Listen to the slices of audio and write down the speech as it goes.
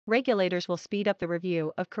Regulators will speed up the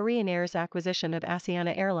review of Korean Air's acquisition of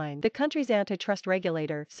Asiana Airlines. The country's antitrust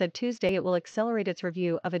regulator said Tuesday it will accelerate its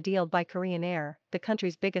review of a deal by Korean Air, the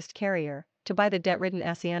country's biggest carrier, to buy the debt-ridden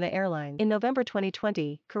Asiana Airlines. In November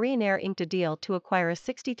 2020, Korean Air inked a deal to acquire a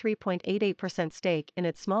 63.88% stake in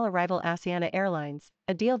its smaller rival Asiana Airlines,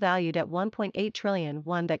 a deal valued at 1.8 trillion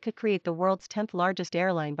won that could create the world's 10th largest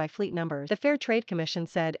airline by fleet numbers. The Fair Trade Commission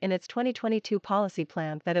said in its 2022 policy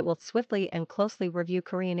plan that it will swiftly and closely review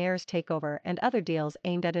Korean Air's takeover and other deals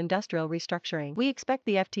aimed at industrial restructuring. We expect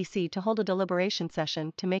the FTC to hold a deliberation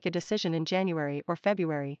session to make a decision in January or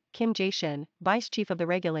February, Kim Jae-shin, vice chief of the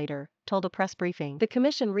regulator, told a press briefing. The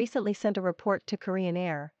commission recently sent a report to Korean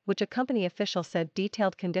Air, which a company official said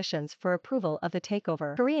detailed conditions for approval of the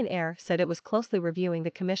takeover. Korean Air said it was closely reviewing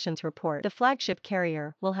the commission's report. The flagship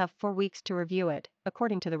carrier will have 4 weeks to review it,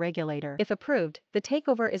 according to the regulator. If approved, the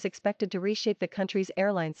takeover is expected to reshape the country's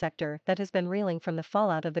airline sector that has been reeling from the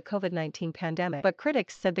fallout of the COVID-19 pandemic. But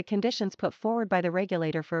critics said the conditions put forward by the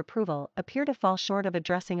regulator for approval appear to fall short of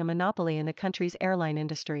addressing a monopoly in the country's airline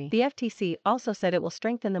industry. The FTC also said it will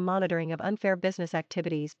strengthen the monitoring of unfair business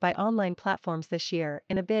activities by online platforms this year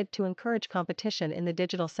in a bid to encourage competition in the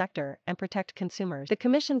digital sector and protect consumers. The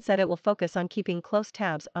commission said it will focus on keeping close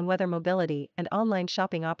tabs on whether mobility and online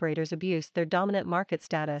shopping operators abuse their dominant market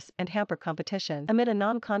status and hamper competition. Amid a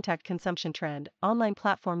non-contact consumption trend, online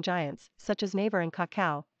platform giants, such as Naver and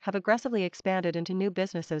Kakao, have aggressively expanded into new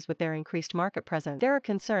businesses with their increased market presence. There are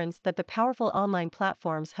concerns that the powerful online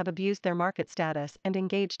platforms have abused their market status and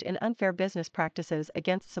engaged in unfair business practices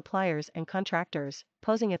against suppliers and contractors,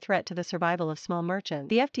 posing a threat to the survival of small merchants.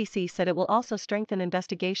 The FTC said it will also strengthen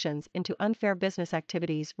investigations into unfair business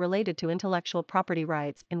activities related to intellectual property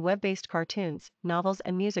rights in web-based cartoons, novels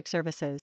and music services.